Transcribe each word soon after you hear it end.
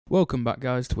Welcome back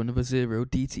guys to another Zero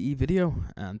DTE video,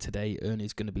 and today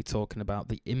Ernie's going to be talking about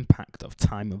the impact of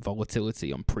time and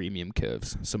volatility on premium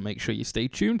curves, so make sure you stay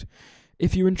tuned.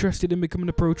 If you're interested in becoming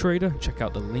a pro trader, check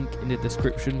out the link in the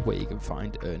description where you can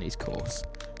find Ernie's course.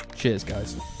 Cheers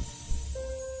guys.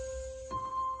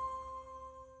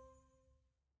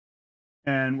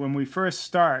 And when we first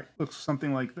start, it looks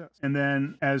something like this. And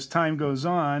then as time goes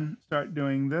on, start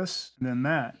doing this and then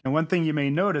that. And one thing you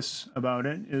may notice about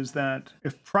it is that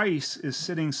if price is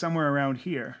sitting somewhere around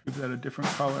here, give that a different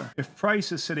color. If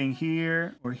price is sitting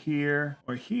here or here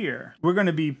or here, we're going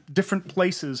to be different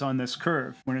places on this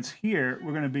curve. When it's here,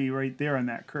 we're going to be right there on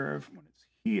that curve. When it's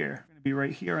here, we're going to be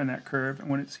right here on that curve. And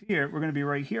when it's here, we're going to be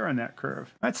right here on that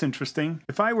curve. That's interesting.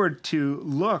 If I were to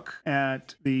look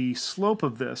at the slope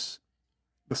of this,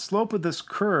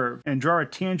 curve, and draw a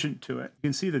tangent to it, you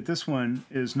can see that this one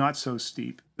is not so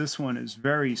steep. This one is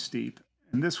very steep,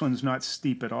 and this one's not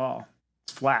steep at all.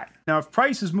 It's flat. Now, if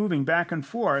price is moving back and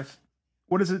forth,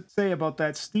 what does it say about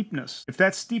that steepness? If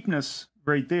that steepness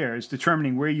right there is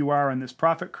determining where you are on this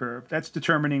profit curve, that's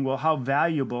determining, well, how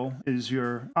valuable is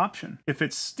your option? If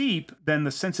it's steep, then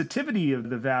the sensitivity of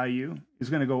the value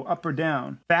is going to go up or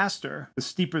down faster the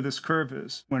steeper this curve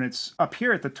is. When it's up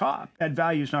here at the top, that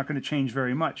value is not going to change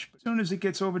very much. But as soon as it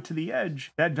gets over to the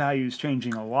edge, that value is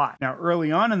changing a lot. Now,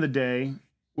 early on in the day,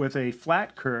 with a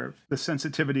flat curve, the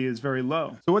sensitivity is very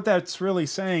low. So what that's really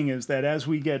saying is that as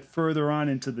we get further on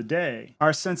into the day,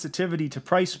 our sensitivity to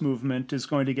price movement is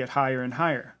going to get higher and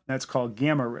higher. That's called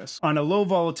gamma risk. On a low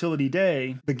volatility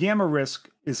day, the gamma risk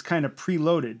is kind of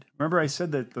preloaded. Remember I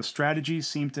said that the strategies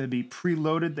seem to be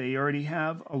preloaded. They already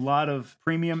have a lot of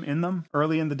premium in them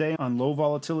early in the day on low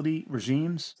volatility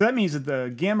regimes. So that means that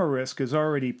the gamma risk is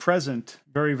already present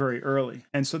very, very early.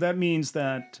 And so that means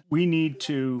that we need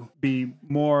to be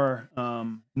more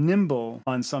nimble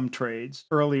on some trades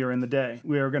earlier in the day.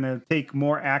 We are going to take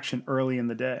more action early in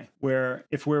the day, where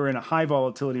if we're in a high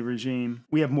volatility regime,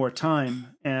 we have more time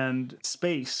and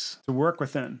space to work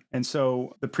within. And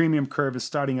so the premium curve is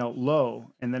starting out low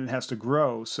and then it has to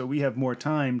grow. So we have more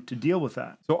time to deal with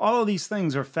that. So all of these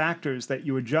things are factors that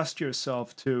you adjust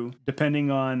yourself to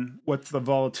depending on what the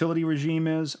volatility regime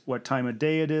is, what time of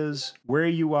day it is, where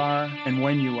you are, and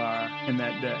when you are in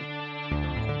that day.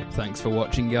 Thanks for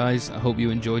watching guys, I hope you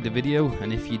enjoyed the video,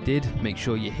 and if you did, make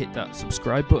sure you hit that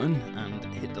subscribe button and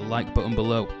hit the like button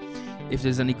below. If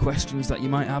there's any questions that you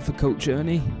might have for Coach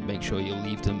Ernie, make sure you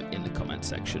leave them in the comment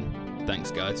section.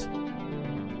 Thanks guys.